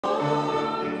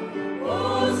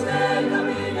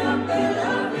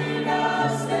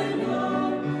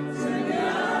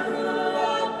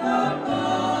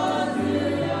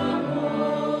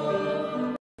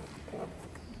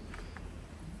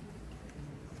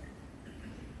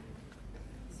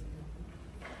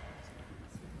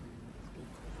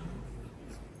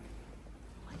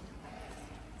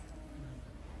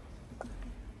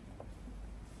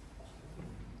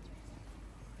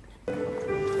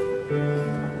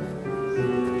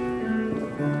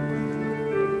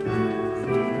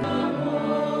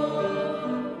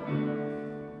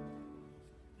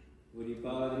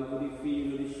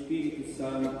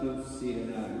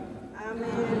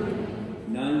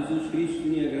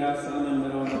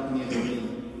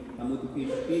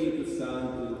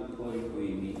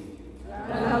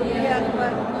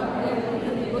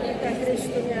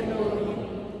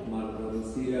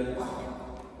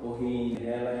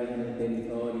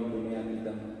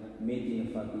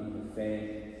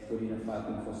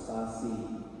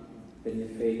Per le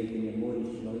fede che mi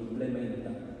amori lo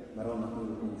implementa, marona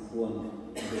quello con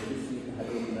fuoco, e così che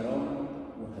hadou marona,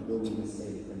 non hadou in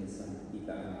sé per le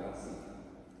santità in classe.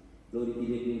 Loro ti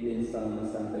devi pensare una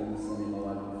santa missa nella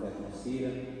mawali per la sera,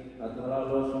 adorare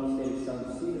lo mistero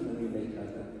santo sera, ma vi dai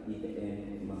cata di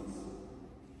te mas.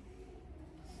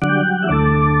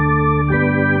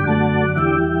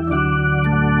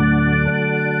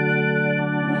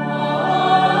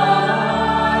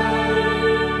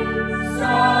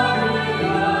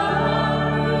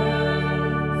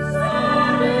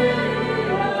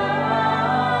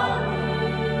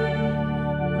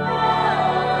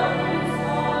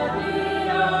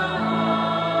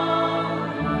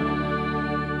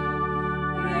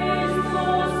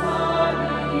 Christus,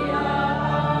 Maria.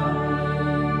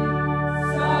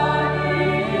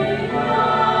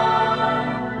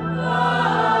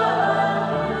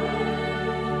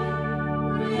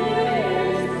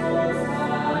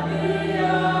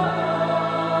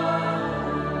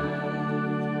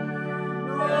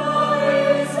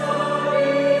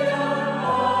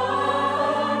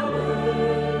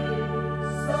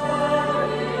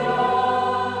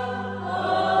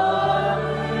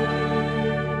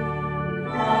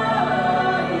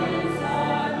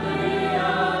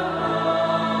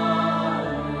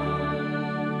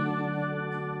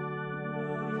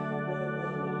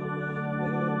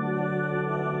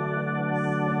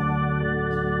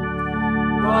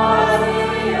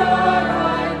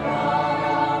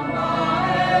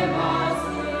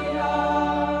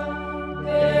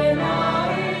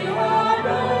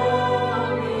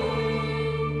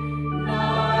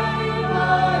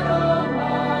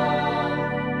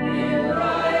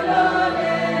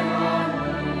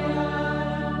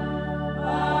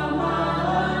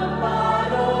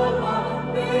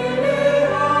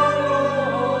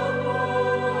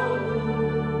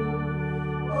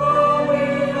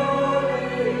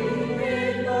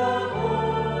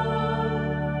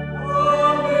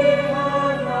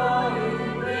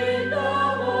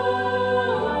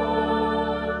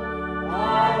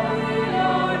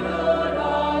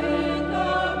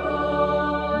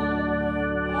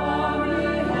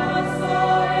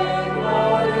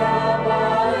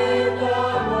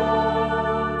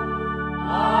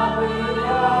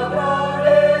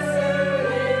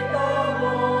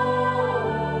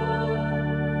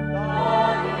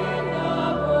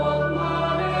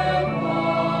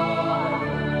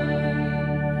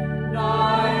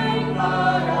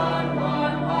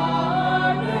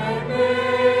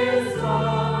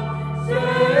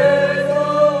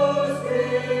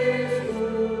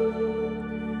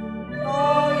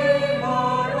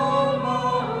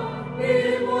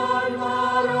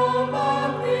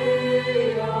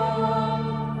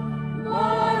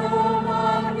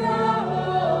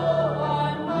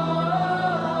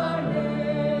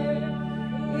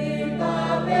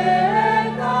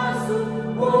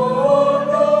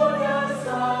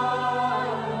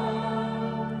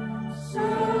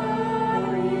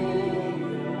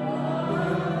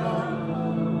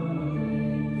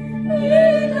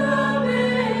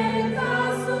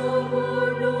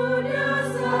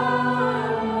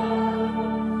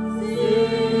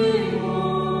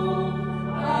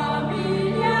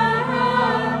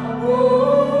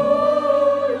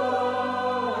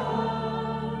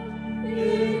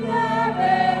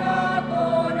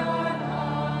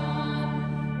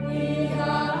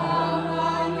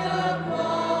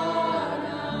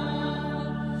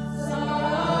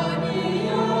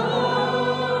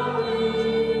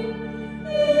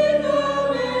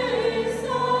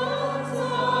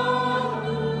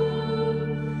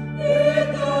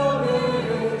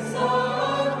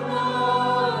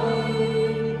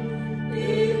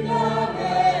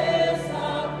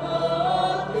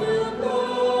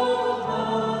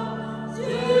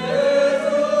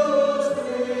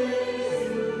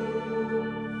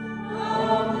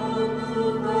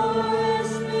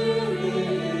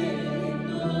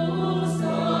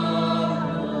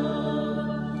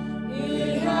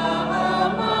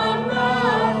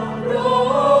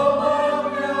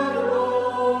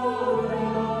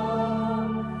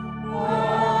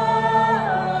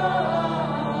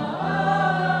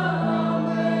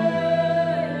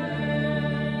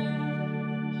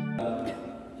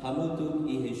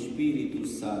 Espírito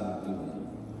Santo.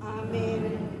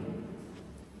 Amém.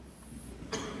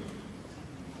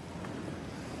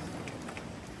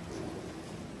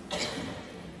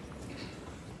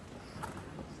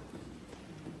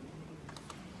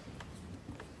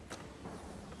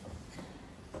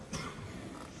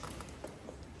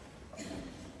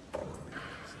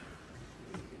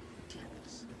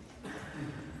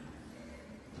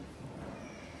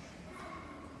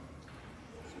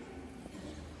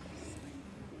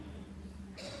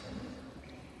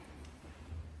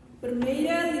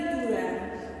 Primeira leitura,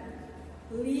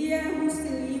 Lian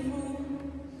o livro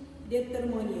de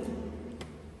Testemunho.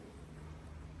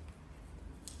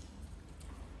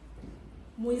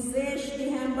 Moisés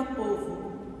derrama o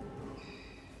povo.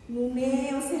 No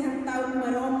meio se rentar uma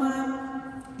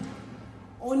aroma,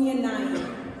 onyenai.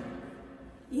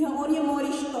 E a onye mori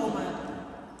estômago.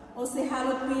 O se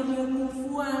halo pilho com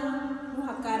fuan no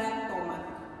hakara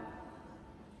toma.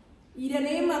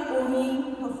 Irene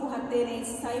makohi hafuhatene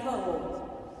saiba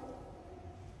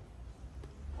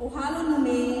o halo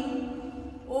nune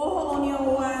o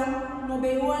onioa no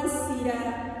beuan sira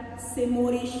se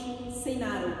moris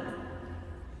senaro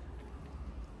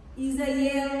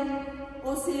Israel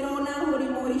o serona hori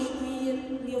moris tuir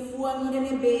li fua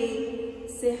irene be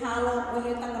se halo o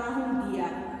hetangrahum dia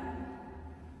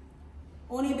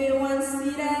oni beuan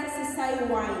sira se sai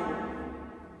wine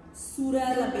sura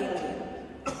la bele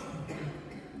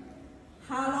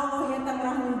halo heta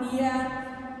rahundia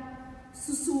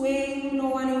susue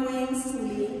no waneweng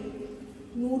suli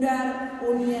nudar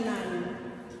onianai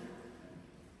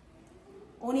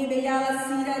oni beyala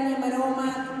sira ni maroma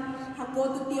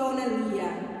hakotu tiona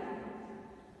lia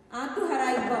atu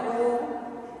harai bao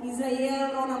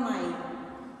Israel rona mai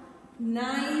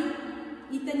nai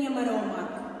itania maroma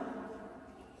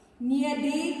nia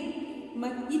de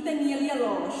mak itania lia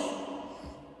los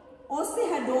ose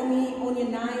hadomi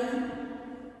onianai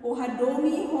o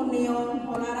hadomi honeon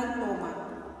holarang toma.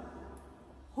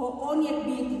 Ho onyek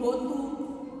bit hotu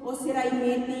o sirai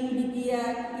meting di dia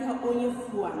iha onye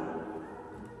fuan.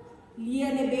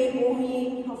 Lia nebe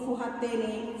ohi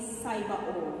hafuhatene saiba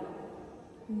o.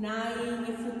 Nai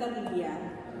nyefuta lia.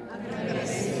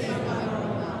 Agradece a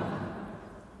Roma.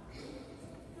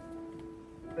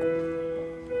 No.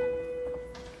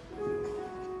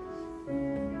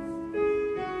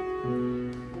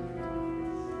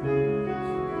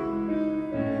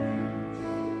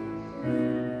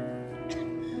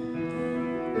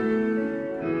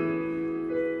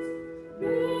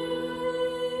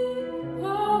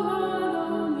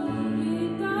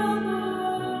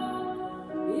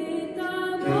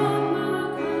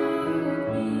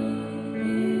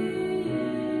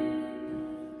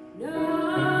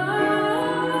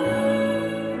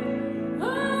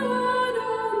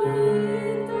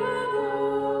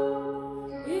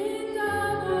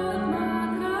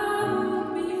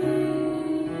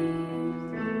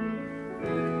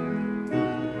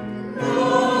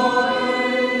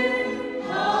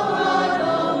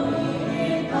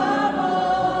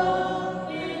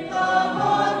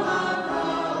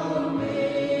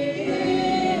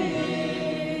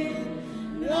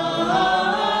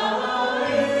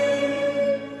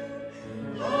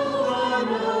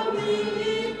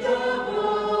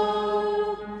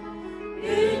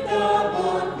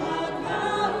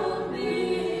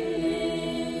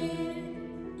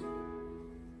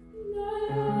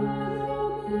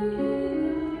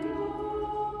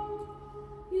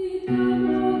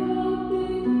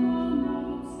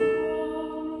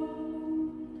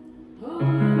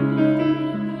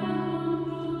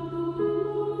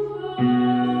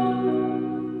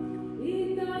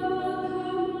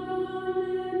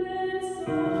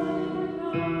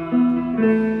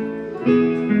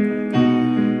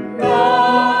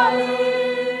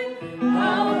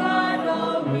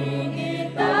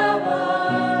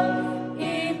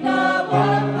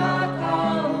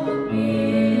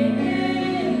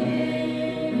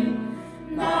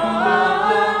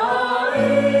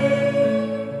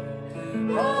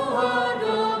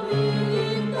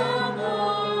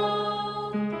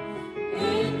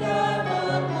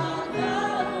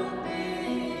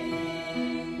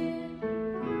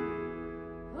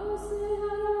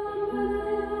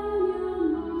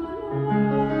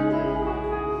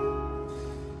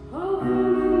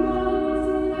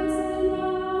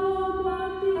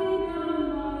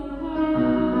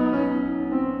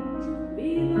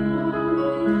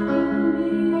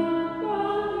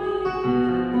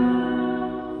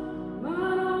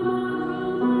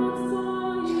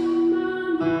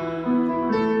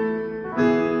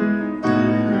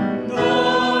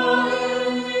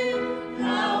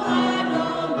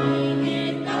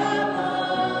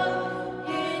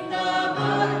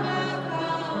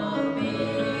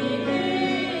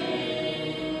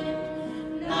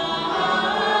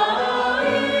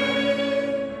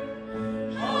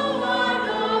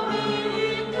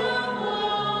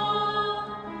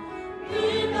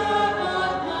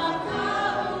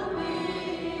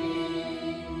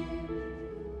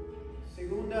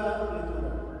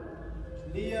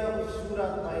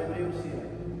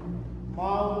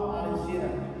 Mau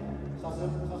Arisira,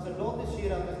 sacerdote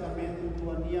Sira Testamento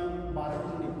Tuaniam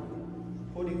Baratuni,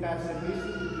 Codicar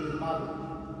Serviço do Irmão,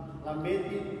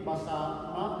 Lamete Basa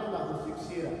Mate La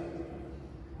Justicia,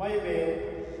 Maibe,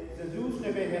 Jesus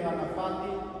nebe hela na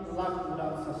fati, Lak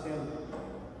Udang Sasel,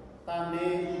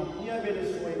 Tane Makia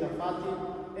Venezuela na fati,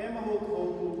 Emahut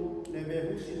Hotu nebe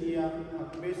Husinia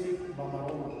Akbesik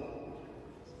Bamaroma,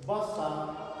 Basa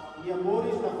Ia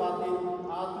Moris na fati,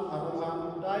 Atu Haroha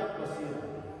Udai Basira,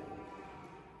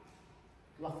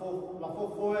 La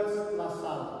Fofoers La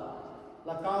Sal,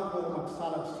 La Calvo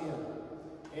Maxala Sira,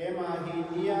 Ema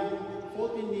Hinia,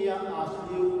 Fotinia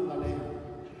Asliu Lalem.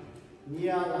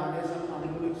 Nia lahanesan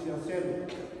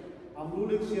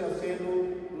amulik siraselu,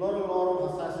 loro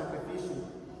hasai sacrifício,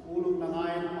 uluk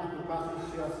nangain atu kasu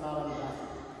sirasara nagasa.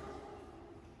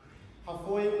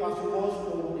 Hafoi kasumos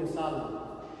uluk yasal.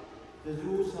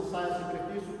 Jesus hasai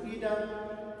sacrifício ida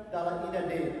dala ida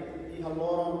de, iha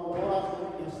lorong oras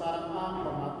yasara am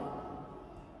bamate.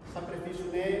 Sacrifício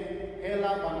ne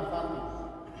ela banafati.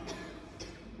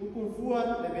 Hukum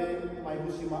fuat lebe mai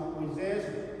husima Moisés,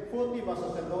 foti ba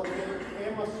sacerdote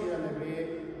ema sira nebe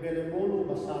belemonu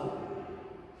basal.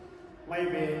 Mai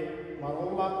be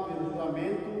maroma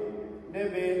juramento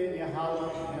nebe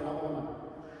yahal elaona.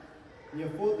 Nia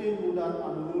foti mudan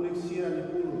amulik sira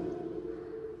nepulu.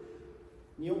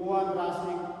 Nia uan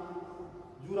rasik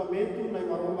juramento na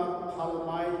maroma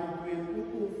halmai tuin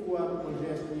hukum fuat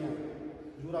Moisés nia.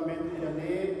 Juramento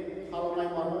idane halmai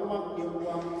maroma nia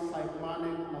uan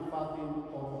saikmane na fatin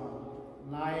orang.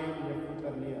 Nai dia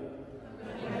putar dia.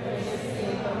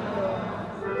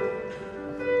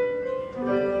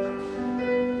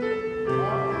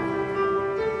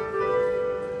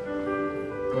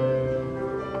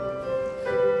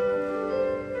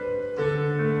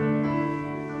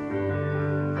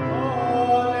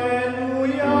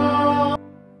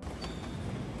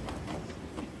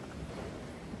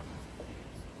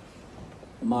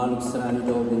 Maluk serani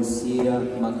do bensira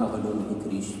makavalon de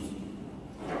Cristo.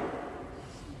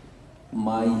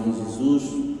 Mai Jesus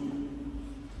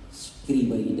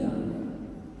escriba ida.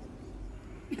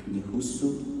 Yehusu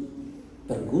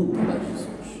pergunta a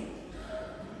Jesus.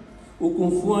 O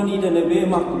confuani da neve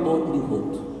makbot de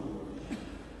roto.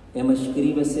 É uma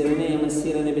escriba serene, é uma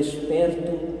serene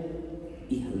esperto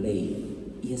e a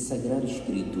lei e a sagrada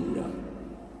escritura.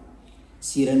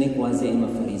 Serene quase é uma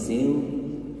fariseu.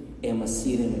 É uma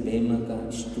sirene bema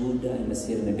que estuda, é uma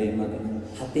sirene bema que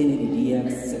atende de dia a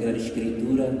Sagrada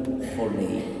Escritura,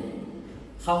 rolei.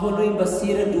 A rolei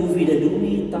basira dúvida do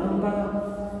mi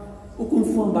tamba o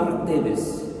conforme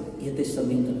Bartebes e o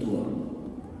Testamento tua.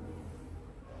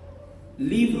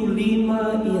 Livro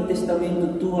Lima e o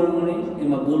Testamento tua é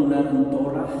uma bolna no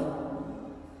Torah.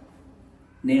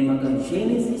 Nema que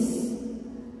Gênesis,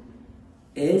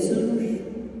 Êxodo,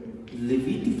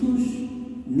 Levíticos,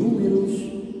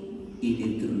 Números e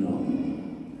Deuteronômio.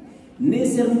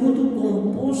 Nesse mundo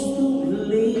composto,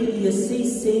 lei de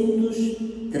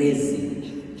 613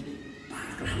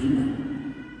 para Lima.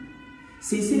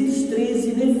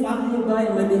 613 nem fala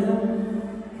vai maneira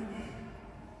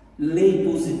lei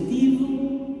positiva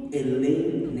e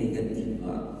lei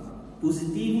negativa.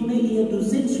 Positivo nem ia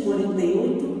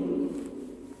 248,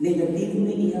 negativo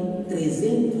nem ia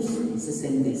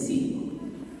 365.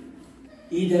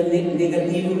 E da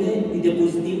negativo e da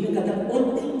positivo kata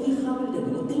tem que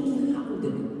halde,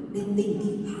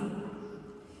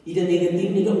 e da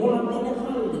negativo da ola bela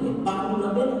halde, para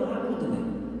na bela halde.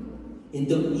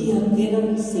 Então ia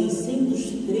era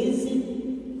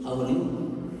 613 hawali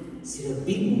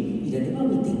sirabigo e da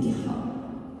demais tem que halde.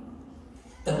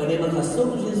 Também uma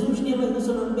razão Jesus dia vai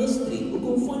usar mestre, o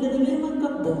confunde da mesma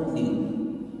capotli.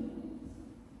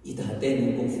 E da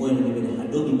tem o confunde da mesma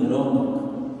hadobi maroma.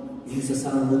 Isso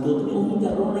sabe muito bem. O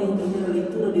Darona em primeira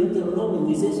leitura de Deuteronômio,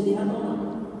 Moisés de Hanona.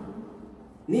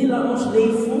 Nela nós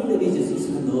lei fundo de Jesus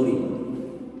Hanori.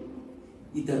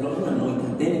 E Darona não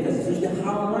entende que Jesus de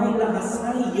Hawaii lá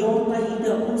sai yota e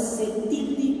da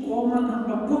setiti coma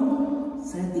apapun.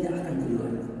 Saya tidak akan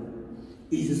keluar.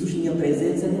 E Jesus tinha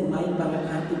presença de mãe para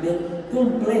canto bem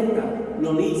completa.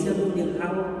 Lolícia do de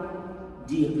Hawaii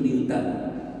dia kliutan.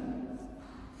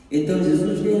 Então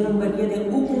Jesus dia hamba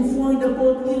dia o confuai da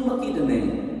botin maki também.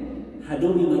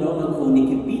 Hadomi maroma ko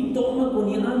ni kipi toma ko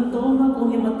ni antoma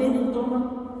ko ni matene toma.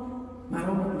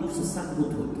 Maroma di sesak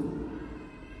butut.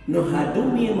 No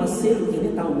hadomi masel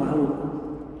kene tau malu.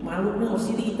 Malu na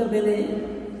osiri ita bele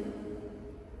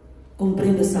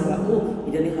compreende salah oh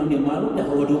ida ni hamnya malu dah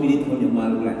hadomi di hamnya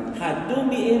malu lah.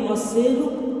 Hadomi masel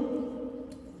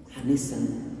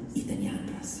hanisan ita nya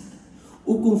atas.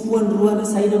 O confuan ruana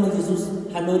saída de Jesus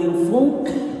hanorim fom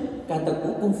kata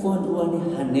kukumfuan ruane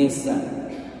hanesa.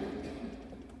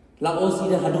 Laos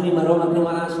ida hadumi maroma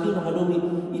kena asli, hadumi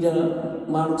ida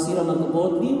maluk sira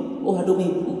makabodli, o hadumi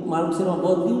maluk sira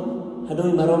makabodli,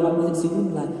 hadumi maroma kena sigun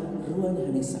la ruane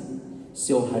hanesa.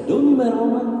 So hadumi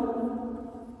maroma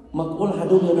makul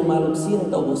hadumi na maluk sira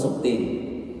tau bosok ten.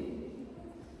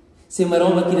 Si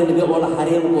maroma kina nebe olah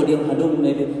harian ko dia hadumi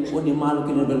nebe o ni maluk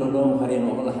kina belolong harian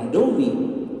olah hadumi.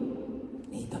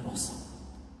 Ni ta bosok.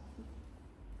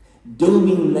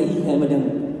 Domi laiha madang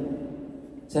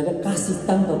saya kasih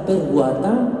tanpa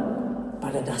perbuatan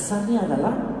pada dasarnya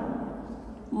adalah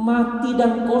mati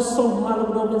dan kosong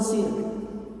malu domensir.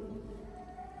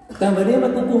 Também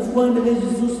aku confundo dengan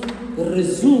Jesus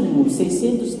resumo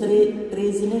 613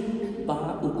 ini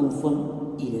bah o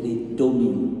confundo ide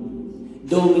domínio.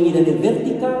 Domínio ide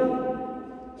vertical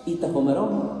ita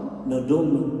homaroma no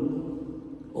domínio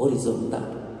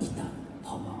horizontal ita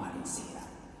homawalisira.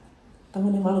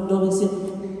 Também malu domensir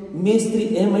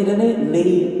mestre é mais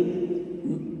lei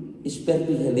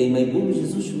esperto é lei mas bom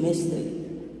Jesus mestre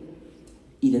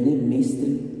idane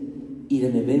mestre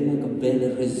idane bem uma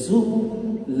bela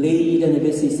resumo lei idane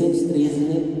bem 613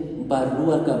 né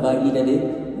baru acabar idane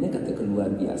né kata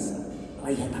keluar biasa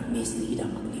raya tak mestre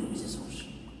idam maklum Jesus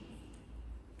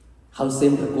how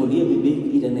sempre colia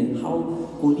bebê idane how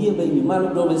colia bem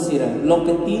mal do mesira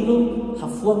loketilo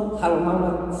hafua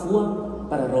halmama fua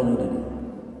para rono idane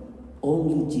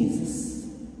only Jesus.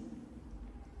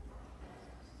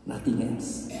 Nothing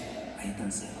else. Ayatan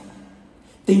saya.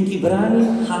 Tem que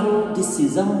berani hal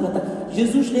decisão kata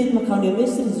Jesus deit makaunya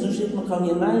mestre, Jesus deit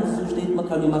makaunya nai, Jesus deit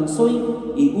makaunya maksoi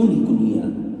e único nia.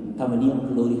 Tamania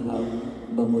glória hal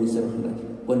bamori serahna.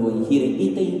 Quando o hire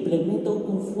ita implementa o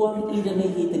conforme ida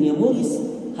ne ita nia moris,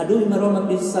 hadoi maroma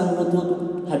decisão no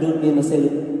todo, hadoi me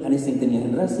maselo hanesem tenia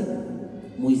hanrasi.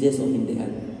 Moisés o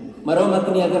hindehan. Maroma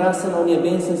kini graça na unia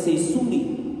benção sei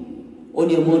suri,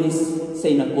 unia moris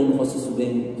sei na kono hosu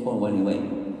subeng ho waliwai.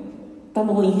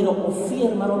 Tamo ho hiro ofir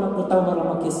maroma kotau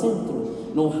maroma ke centro.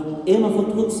 No ema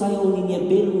futut saya unia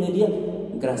belu ne dia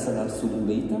graça dar subu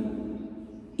beita.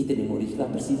 Ite ne moris la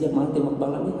precisa mate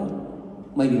makbala beha.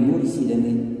 Mai moris ida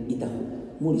ne ita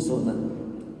moris ona.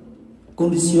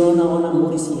 Kondisiona ona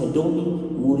moris iha domi,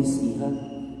 moris iha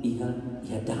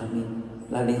dami.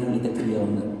 La lehu ita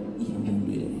kriona iha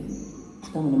mundo ida.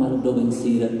 Estamos no malu dobeng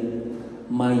sira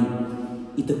mai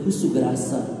ita husu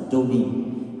graça dobi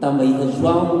também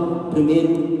João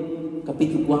 1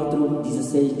 capítulo 4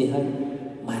 16 de hai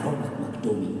maroma mak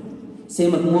dobi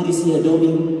se mak morisia dobi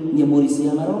nia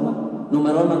morisia maroma no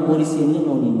maroma morisia nia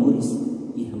no ni moris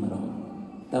iha maroma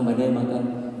também maka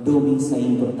dobi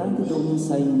sai importante dobi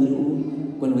sai número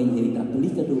 1 quando vai herita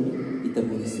aplica dobi ita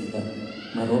morisia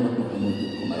maroma mak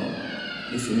motu maroma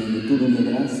isso nem tudo nia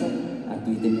graça atu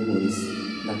ita memoris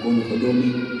na kono kodomi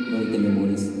no ita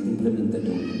memoris implementa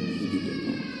domi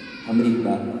hidideto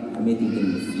amriba ameti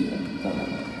temi fia kala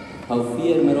hau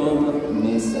fier maroma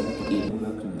mesa ki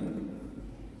lakne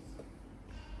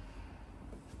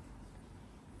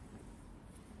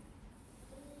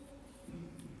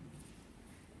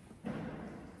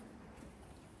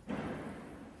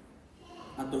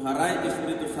atu harai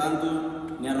Espiritu Santo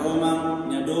nya Roma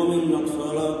nya domi nok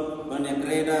solo nya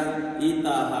kreda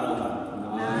ita haroha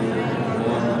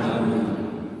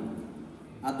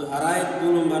Atu harai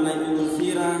tulung banai ulun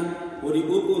sira uri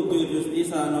ukun tu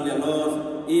justisa nolia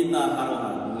los ita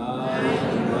haroha.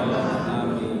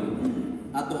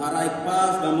 Atu harai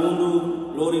pas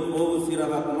gamundu lori pou sira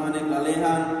bakumane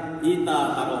kalehan ita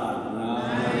haroha.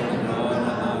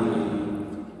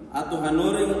 Atu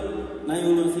hanori nai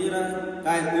ulun sira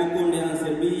kai ukun yang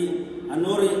serbi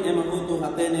hanori ema utu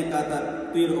hatene kata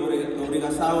pir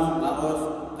origa saung laos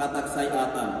katak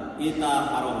sayatan ita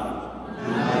haroha.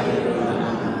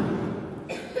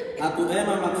 Atu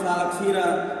ema maksalak sira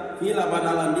fila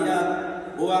badalan dia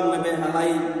uang lebih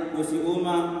halai musi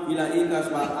uma fila ikas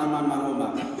bat aman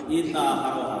maroma ita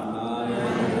haroha.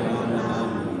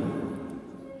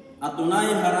 Atu nai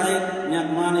harai nyak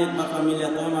mane pa familia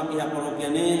toma kiha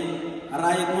porokiane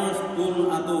harai mos tun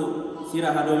atu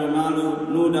sira hadome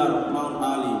malu nudar maun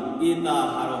ali ita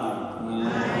haroha.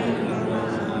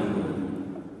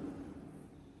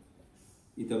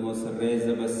 Ita mos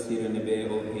reza basira nebe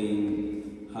ohi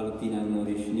halutina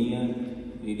norishnia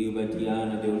Lidio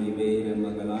Batiana de Oliveira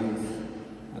Magalhães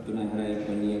atuna harai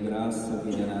pania graça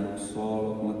vida na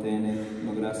solo como tene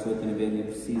uma graça outra bem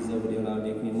precisa por lá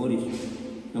de que moris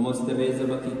namos Teresa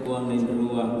baki com na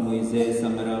rua Moisés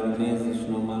Amaral Menezes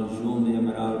no Maljune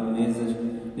Amaral Menezes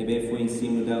nebe foi em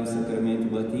cima do sacramento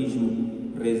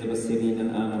batismo reza baserina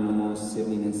ana namos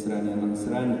serina serana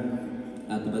mansrani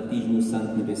at batismo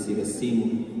santo nebe sira simu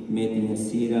meting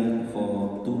sira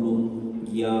ho tulung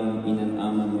giam inan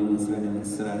ama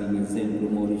menasrani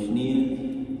exemplo morishnia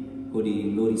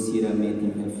Kodi lori sira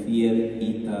meting fiel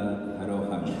ita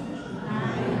harohan.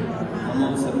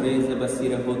 Amo surpresa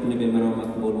basira hot nebe maroma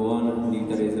bolona ni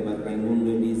Teresa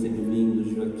Barrangundo Missa De Domingo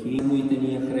Joaquim muita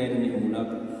nia crede ne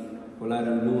mulak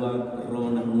polaran lua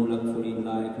rona mulak furi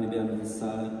like nebe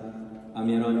amsala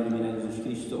amiaron nebe Jesus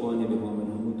Cristo o nebe homem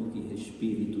muito que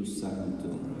Espírito Santo.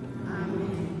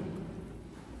 Amém.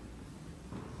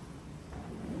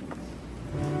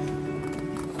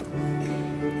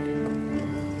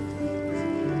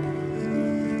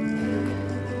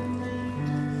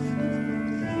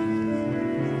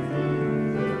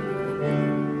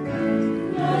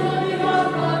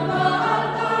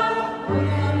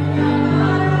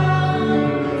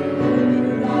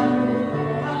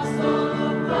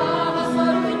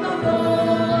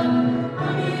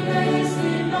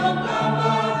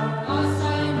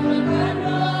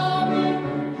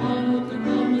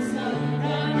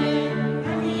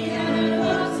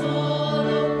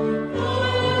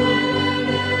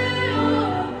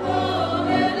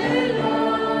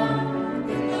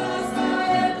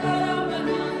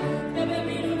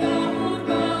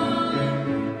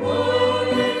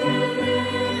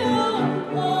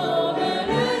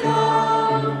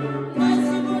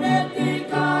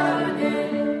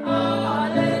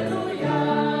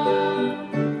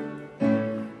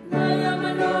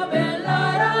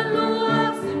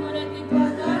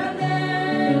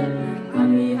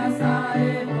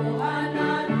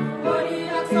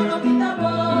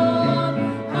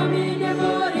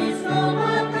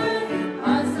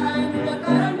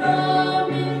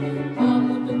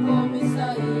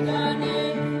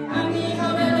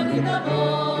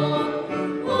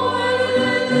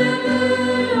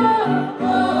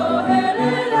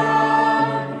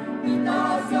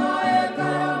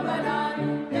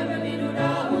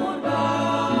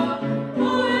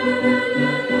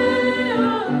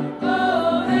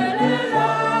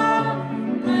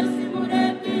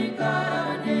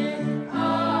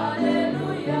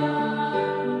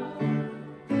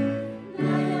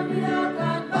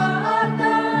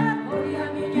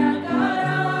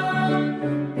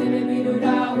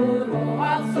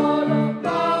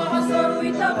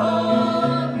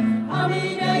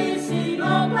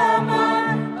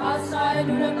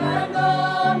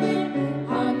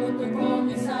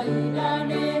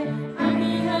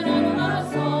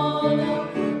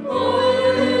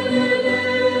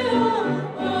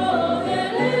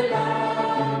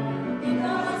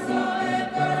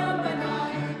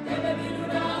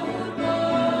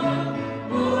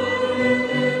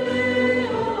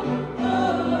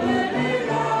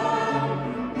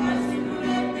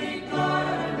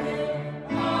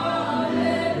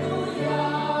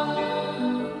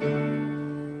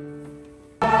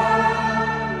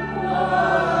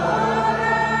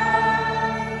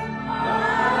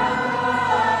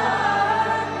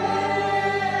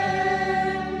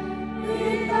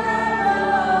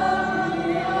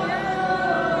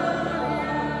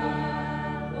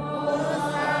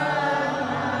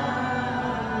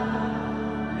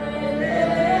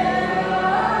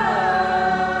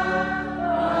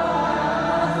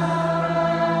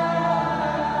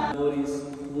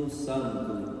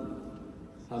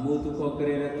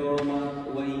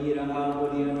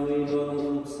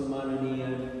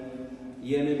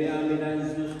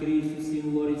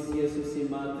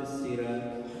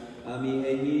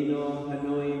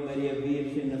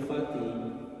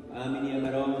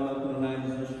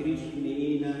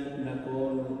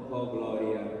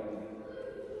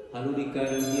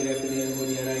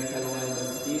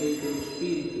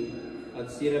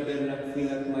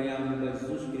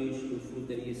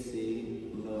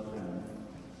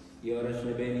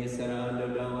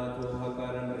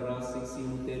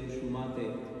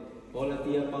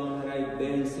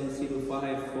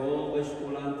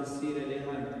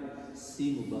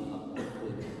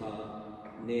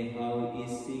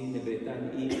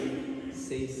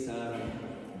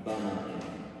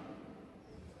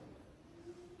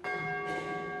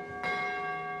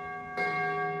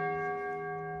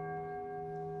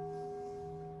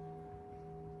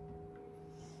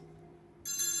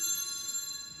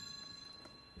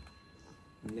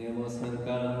 Nemos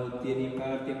hankal tieni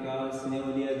parte kal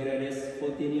sneu dia grades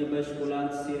potinia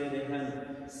basculant sire dehan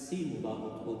simba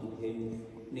hotu hem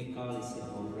nekal se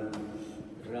honran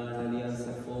rana lian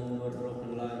sa fom no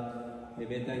rohlan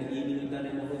nebetan ini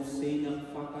tane mo seina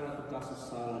fakara tu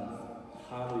kasusalan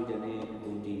haru dane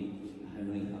undi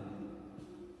hanuiha.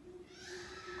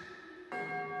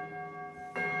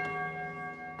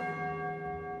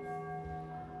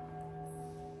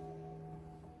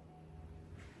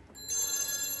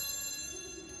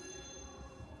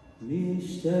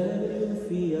 Mysterium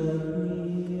fiat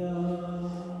mia.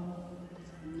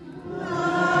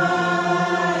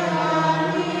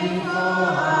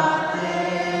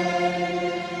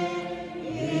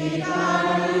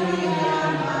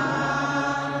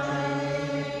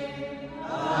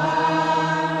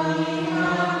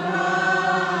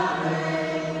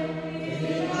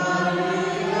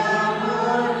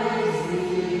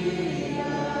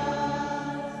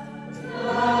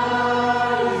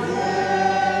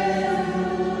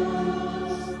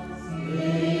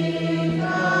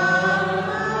 God.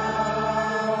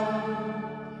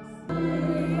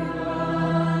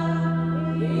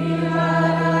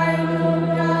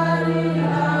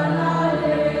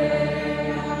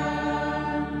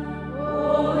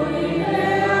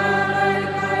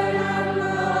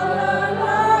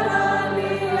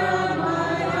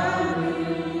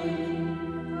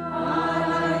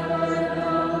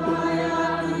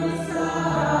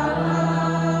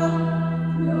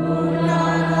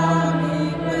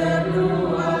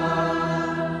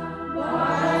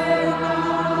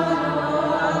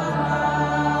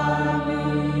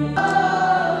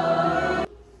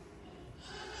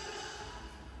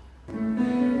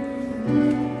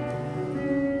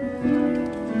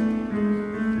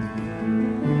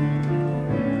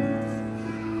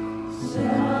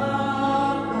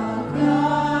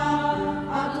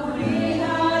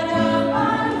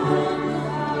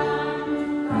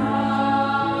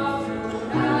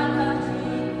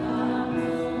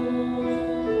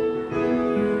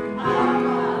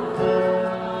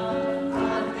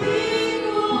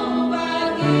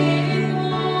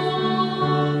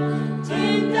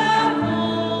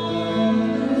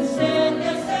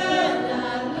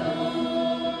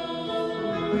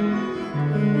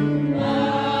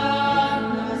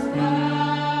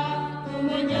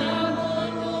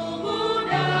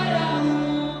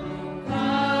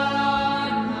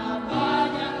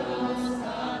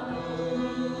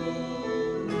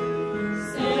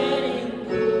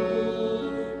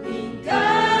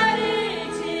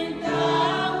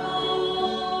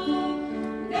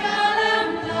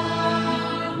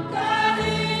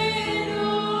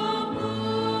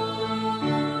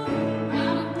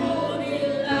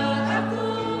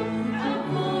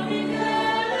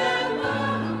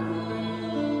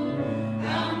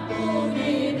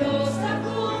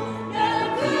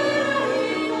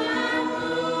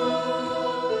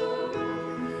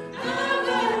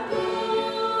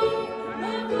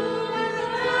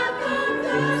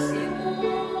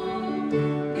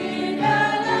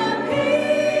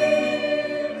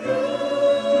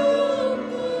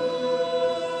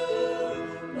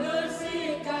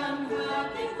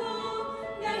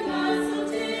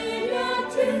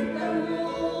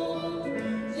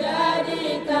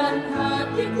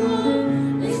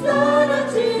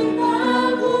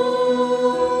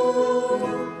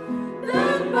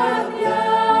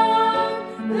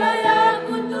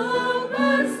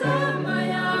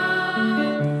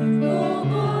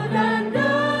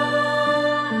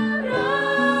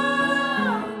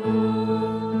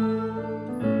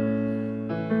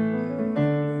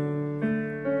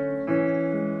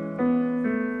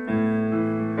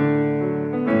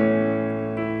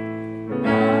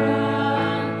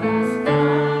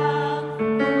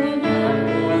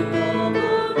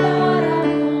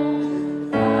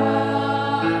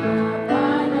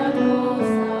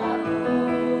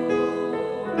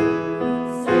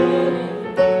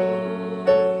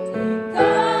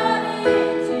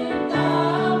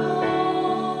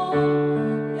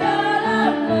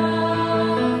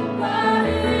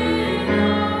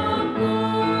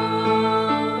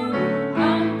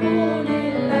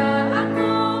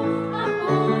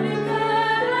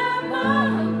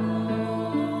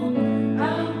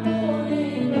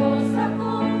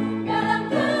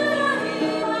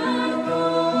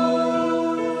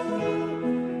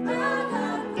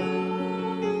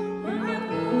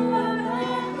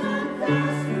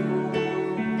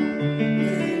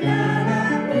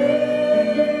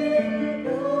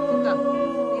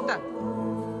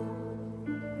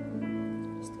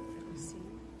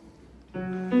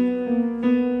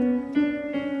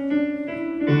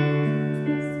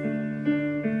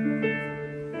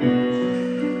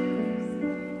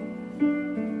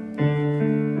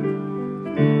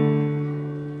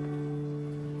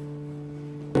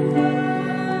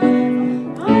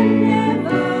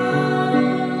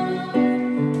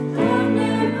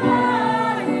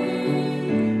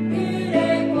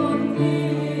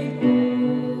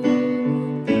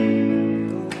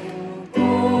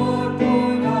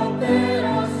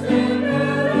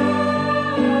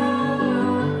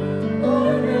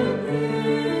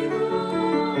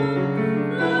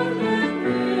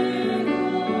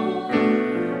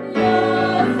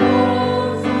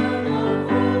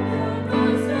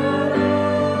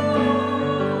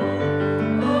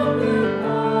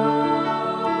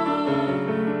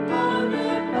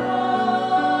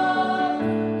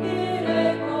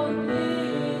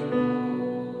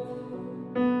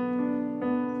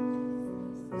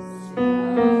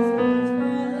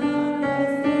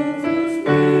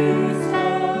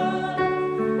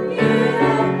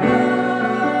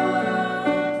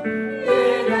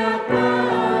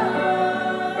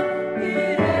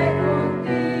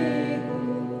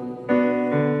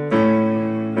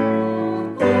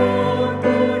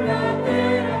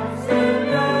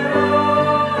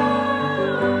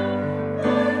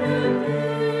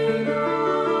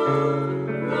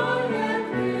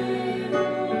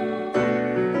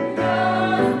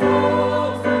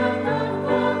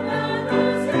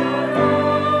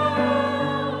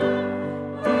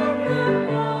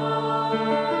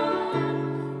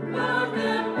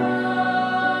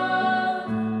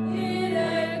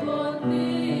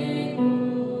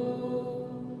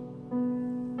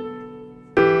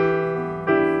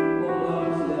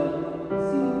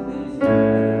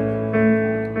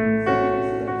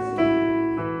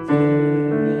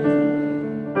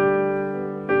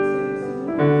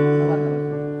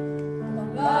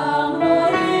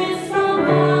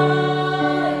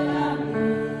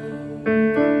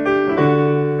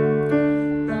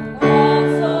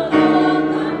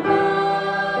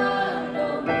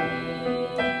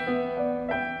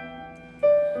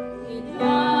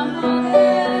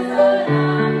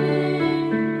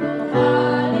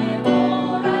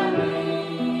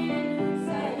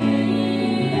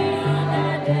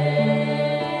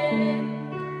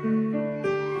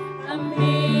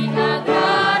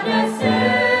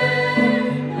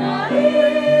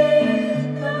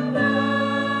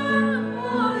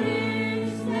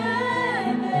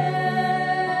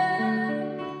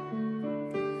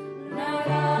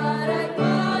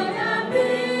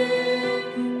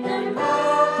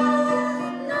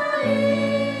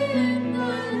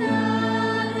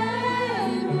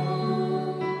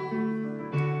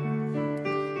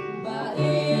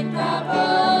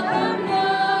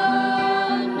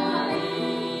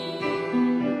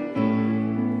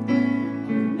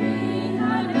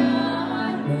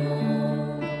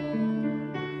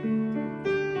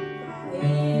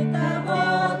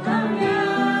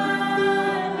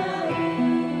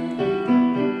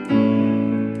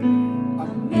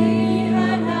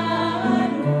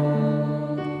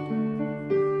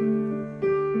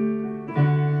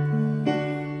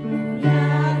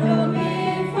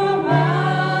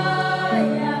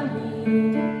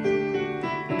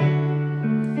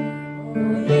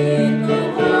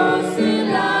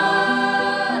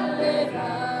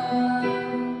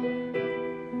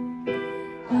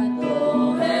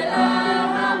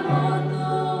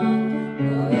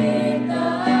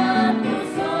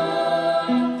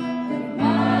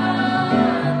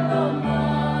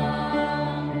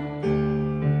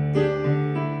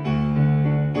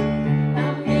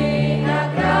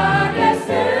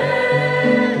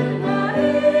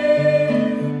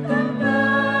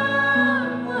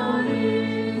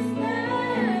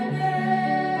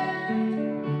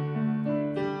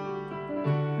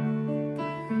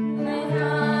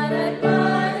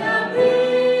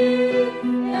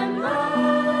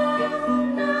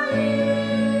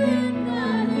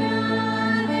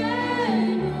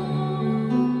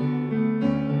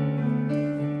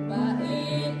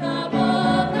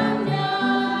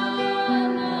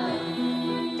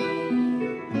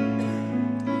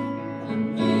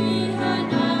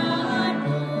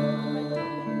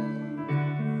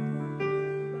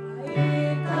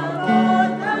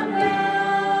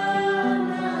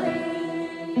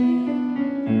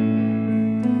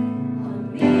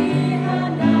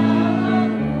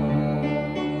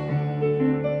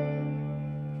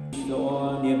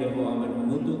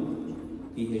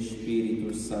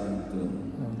 Santo.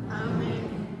 Amém.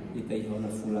 Kita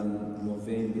ihona fulang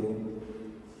Novembro,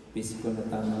 pisco na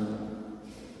tama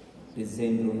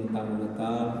Dezembro na tama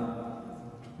Natal,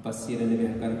 pasira na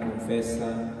behakar confessa,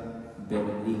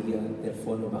 bela liga,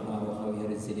 telefone bahawa ao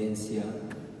residência,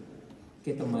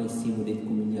 que também simo de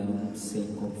comunhão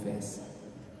sem confessa.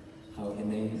 Ao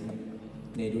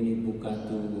Neruni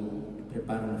bukato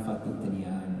prepara na fato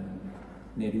italiano.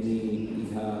 Neruni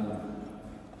iha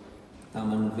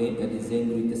taman veda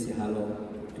dezembro ita se halo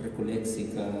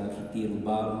recolexica retiro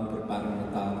balo prepara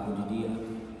Natal hoje dia.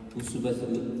 Usubas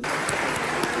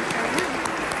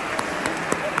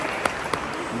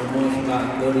Nomos ba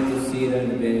gori tusira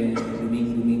nebe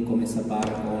domingo começa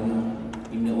para ona.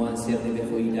 Imna wan ser nebe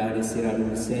foidade ser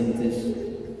adolescentes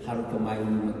harto mai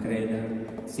uma creda.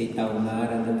 Se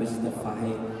taunara depois da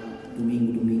fahe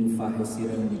domingo fahe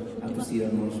siram aku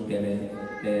siram nos pele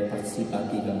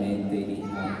participativamente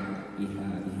iha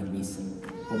missa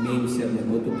o meio ser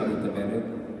negoto para tabere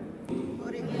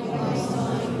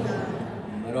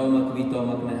maroma que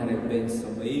toma que na repensa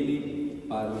baby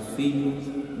para o filho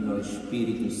no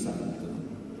Espírito Santo.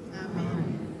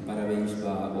 Amém. Parabéns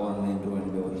para o ano do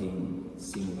ano do rim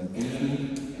sim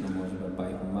batismo nós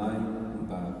papai e mãe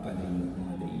para padrinho e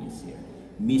madrinha sia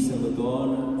Missa De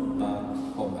Domingo para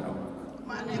Coro.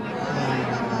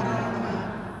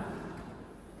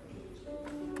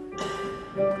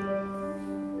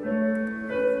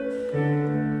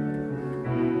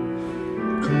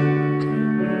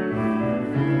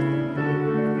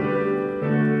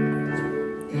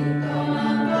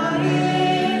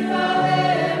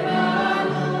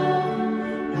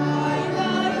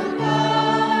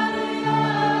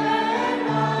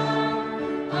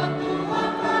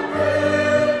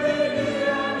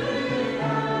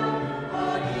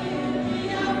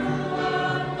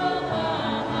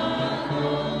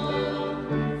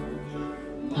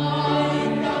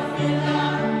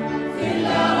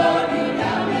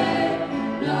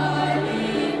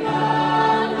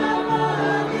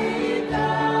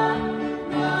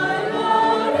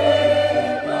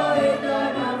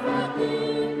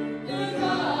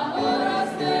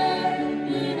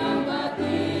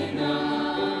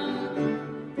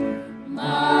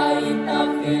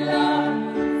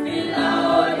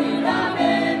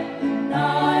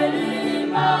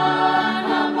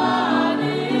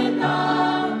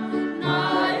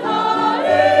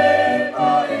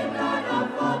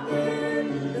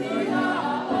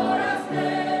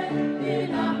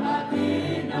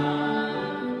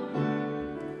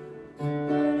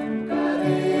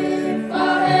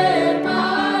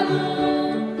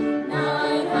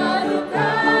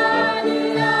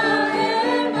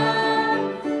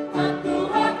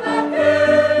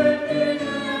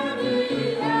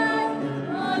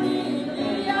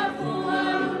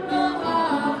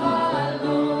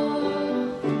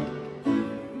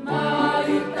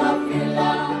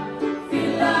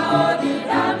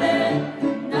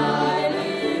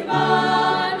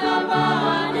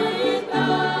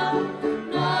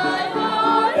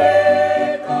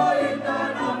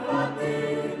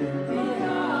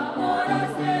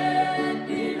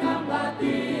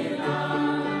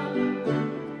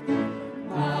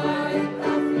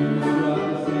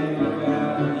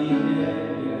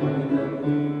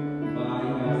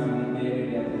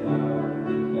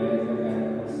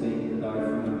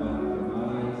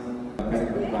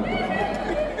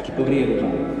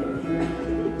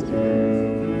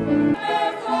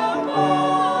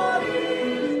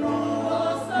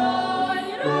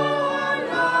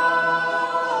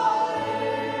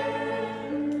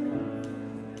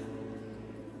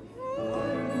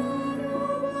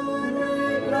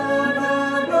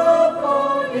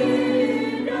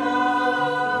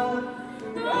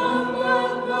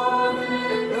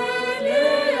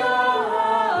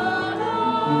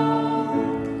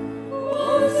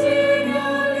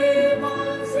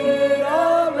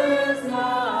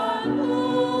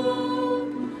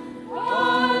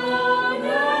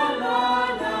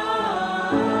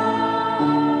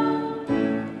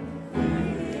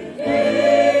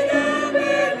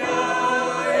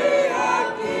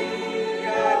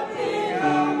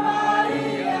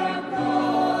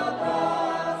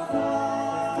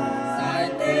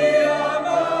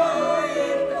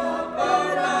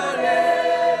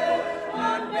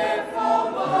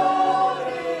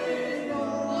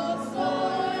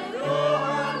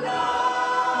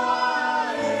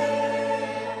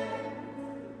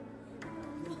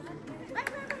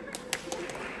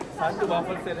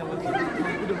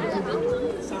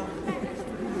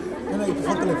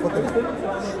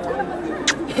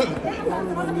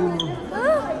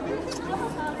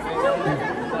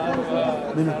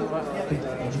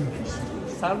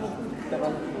 Salmo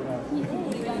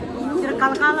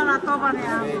Kal-kalan atau apa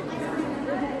ya?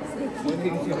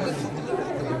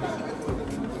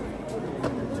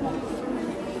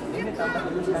 Ini tambah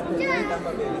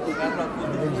beli CARLO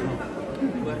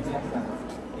luar biasa.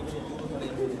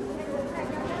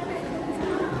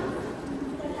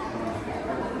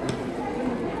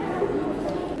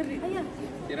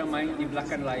 Kira main di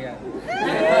belakang layar.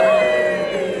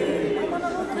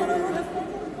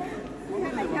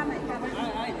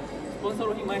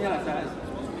 Sponsor himanya lah saya.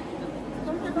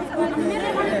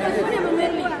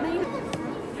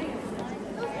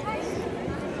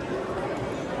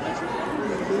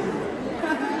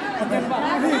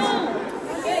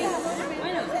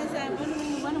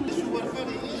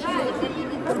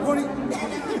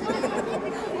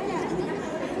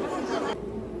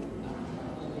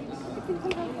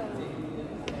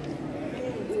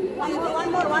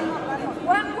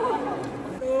 One more.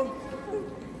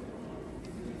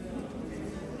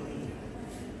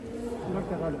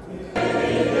 CARLO.